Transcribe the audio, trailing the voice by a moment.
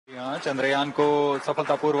चंद्रयान को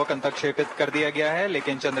सफलतापूर्वक अंतक्षेपित कर दिया गया है,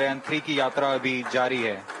 लेकिन चंद्रयान 3 की यात्रा अभी जारी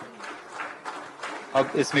है।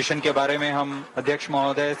 अब इस मिशन के बारे में हम अध्यक्ष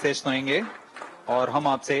महोदय से सुनेंगे और हम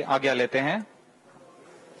आपसे आज्ञा लेते हैं।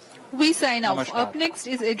 We sign off. Up next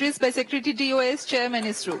is address by Secretary DOS, Chairman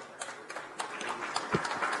ISRO.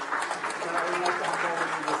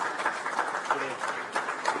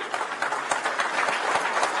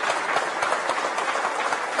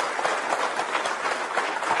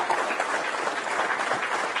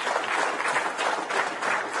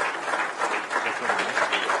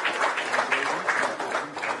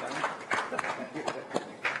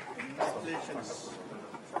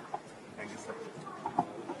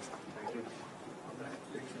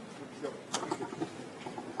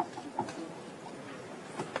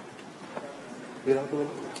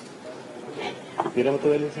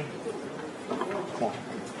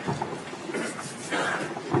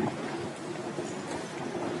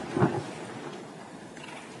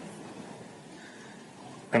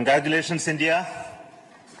 Congratulations, India.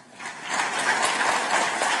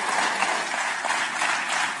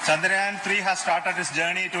 Chandrayaan 3 has started its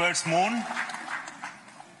journey towards moon.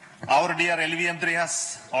 Our dear LVM-3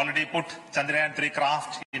 has already put Chandrayaan 3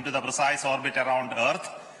 craft into the precise orbit around Earth.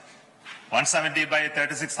 170 by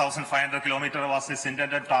 36,500 kilometers was its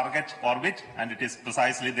intended target orbit, and it is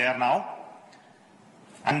precisely there now.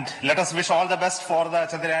 And let us wish all the best for the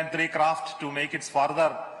Chandrayaan 3 craft to make its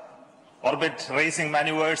further orbit racing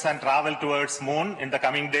maneuvers and travel towards moon in the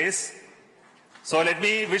coming days. So let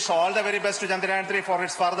me wish all the very best to Chandrayaan 3 for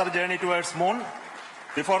its further journey towards moon.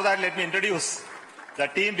 Before that, let me introduce the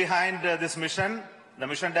team behind this mission, the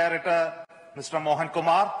mission director, Mr. Mohan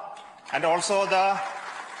Kumar, and also the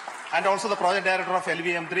project director of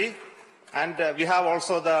LVM-3. And we have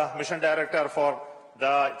also the mission director for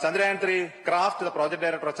the Chandrayaan 3 craft, the project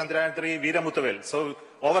director of Chandrayaan 3, Veera Muthuvel. So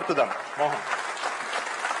over to them. Mohan.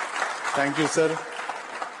 Thank you, sir.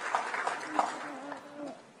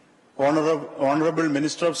 Honorable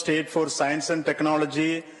Minister of State for Science and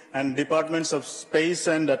Technology and Departments of Space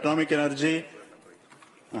and Atomic Energy,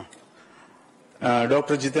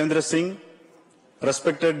 Dr. Jitendra Singh,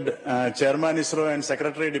 respected Chairman ISRO and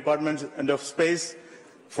Secretary Department of Space,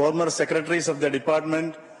 former secretaries of the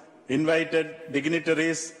department, invited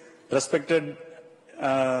dignitaries, respected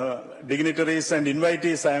dignitaries and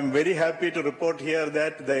invitees, I am very happy to report here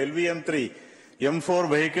that the LVM-3 M4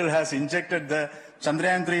 vehicle has injected the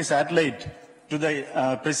Chandrayaan-3 satellite to the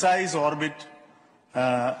precise orbit,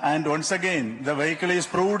 and once again the vehicle is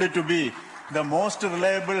proved to be the most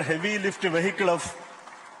reliable heavy lift vehicle of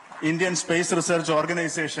Indian Space Research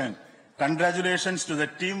Organization. Congratulations to the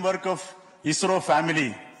teamwork of ISRO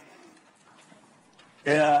family.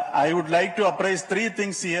 I would like to appraise three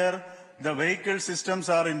things here. The vehicle systems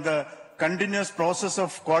are in the continuous process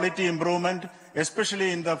of quality improvement,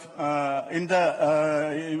 especially in the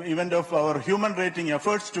event of our human rating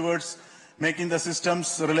efforts towards making the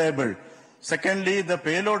systems reliable. Secondly, the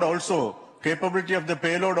payload also, capability of the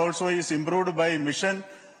payload also is improved by mission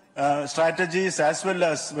strategies as well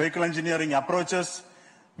as vehicle engineering approaches.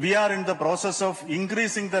 We are in the process of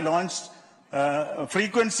increasing the launch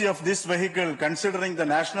frequency of this vehicle considering the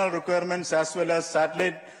national requirements as well as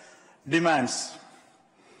satellite demands.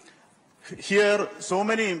 Here, so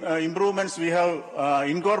many improvements we have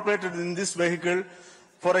incorporated in this vehicle.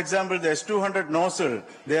 For example, the S200 nozzle,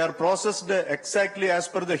 they are processed exactly as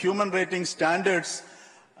per the human rating standards,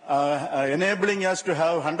 enabling us to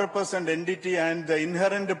have 100% NDT, and the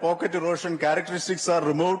inherent pocket erosion characteristics are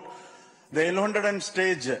removed. The L100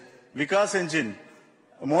 stage Vikas engine,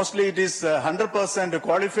 mostly it is 100%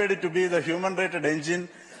 qualified to be the human rated engine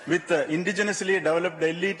with indigenously developed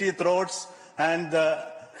LET throats, and the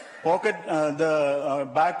pocket, the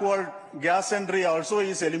backward gas entry also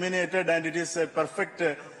is eliminated, and it is a perfect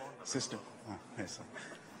system. Yes,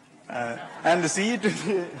 and the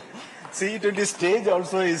CE20 stage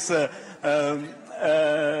also is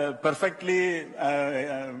perfectly,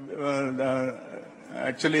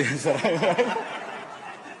 actually,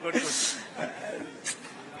 Good.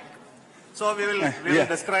 So we will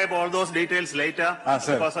describe all those details later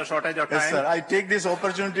because of shortage of time. Yes, sir. I take this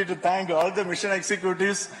opportunity to thank all the mission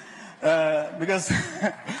executives because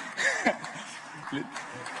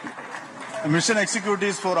mission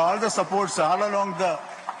executives for all the supports all along the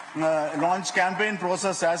launch campaign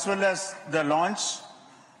process as well as the launch.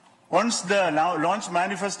 Once the launch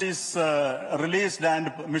manifest is released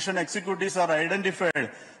and mission executives are identified,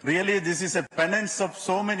 really this is a penance of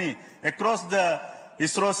so many across the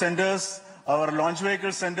ISRO centers, our launch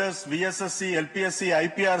vehicle centers, VSSC, LPSC,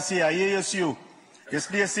 IPRC, IASU,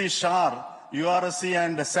 SDSC, SHAR, URSC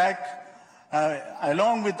and SAC.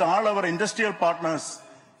 along with all our industrial partners,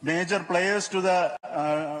 major players to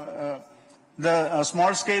the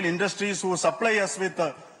small-scale industries who supply us with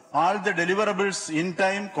all the deliverables in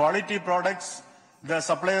time, quality products, the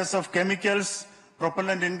suppliers of chemicals,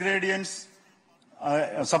 propellant ingredients,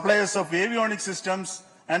 suppliers of avionics systems,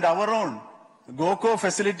 and our own GOCO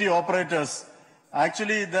facility operators.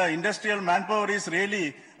 Actually, the industrial manpower is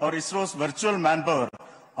really our ISRO's virtual manpower.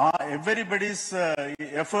 Everybody's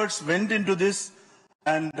efforts went into this,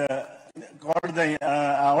 and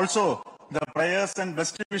also the prayers and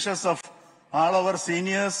best wishes of all our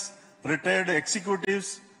seniors, retired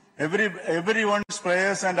executives, everyone's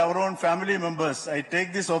prayers and our own family members. I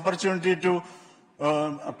take this opportunity to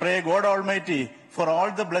pray God Almighty for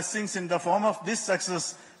all the blessings in the form of this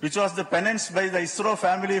success, which was the penance by the ISRO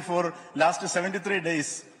family for last 73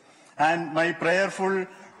 days. And my prayerful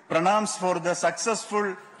pranams for the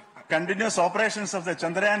successful continuous operations of the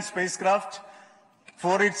Chandrayaan spacecraft,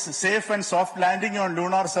 for its safe and soft landing on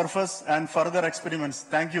lunar surface and further experiments.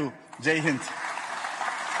 Thank you. Jai Hind.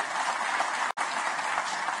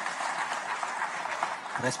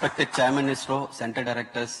 Respected Chairman ISRO, Center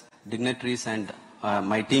Directors, dignitaries and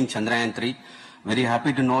my team Chandrayaan 3, very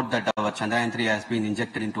happy to note that our Chandrayaan 3 has been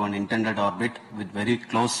injected into an intended orbit with very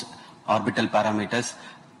close orbital parameters.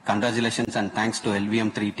 Congratulations and thanks to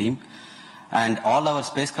LVM3 team. And all our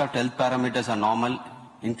spacecraft health parameters are normal,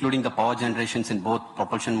 including the power generations in both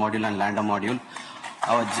propulsion module and lander module.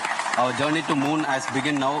 Our journey to moon has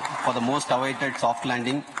begun now for the most awaited soft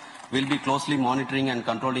landing. We'll be closely monitoring and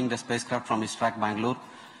controlling the spacecraft from ISRAC Bangalore.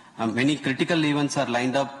 Many critical events are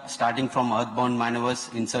lined up, starting from earthbound maneuvers,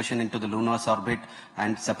 insertion into the lunar orbit,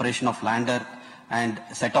 and separation of lander, and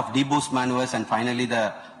set of deboost maneuvers, and finally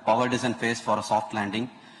the power descent phase for a soft landing.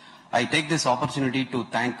 I take this opportunity to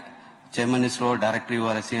thank Chairman ISRO, Director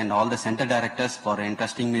URSC, and all the center directors for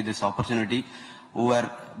entrusting me this opportunity, who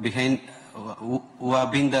have been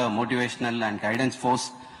the motivational and guidance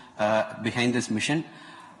force behind this mission.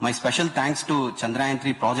 My special thanks to Chandrayaan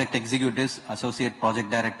 3 project executives, Associate Project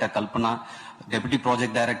Director Kalpana, Deputy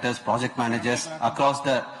Project Directors, Project Managers across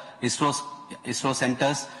the ISRO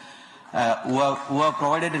centers who have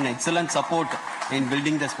provided an excellent support in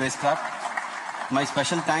building the spacecraft. My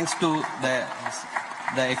special thanks to the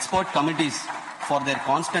expert committees for their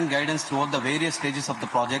constant guidance throughout the various stages of the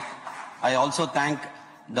project. I also thank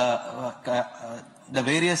the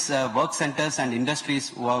various work centers and industries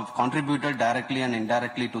who have contributed directly and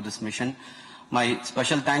indirectly to this mission. My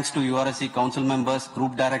special thanks to URSC council members,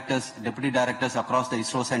 group directors, deputy directors across the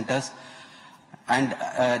ISRO centers, and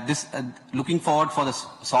looking forward for the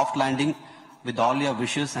soft landing with all your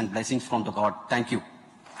wishes and blessings from the God. Thank you.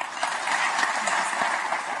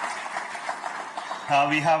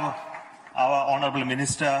 We have our Honorable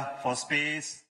Minister for Space,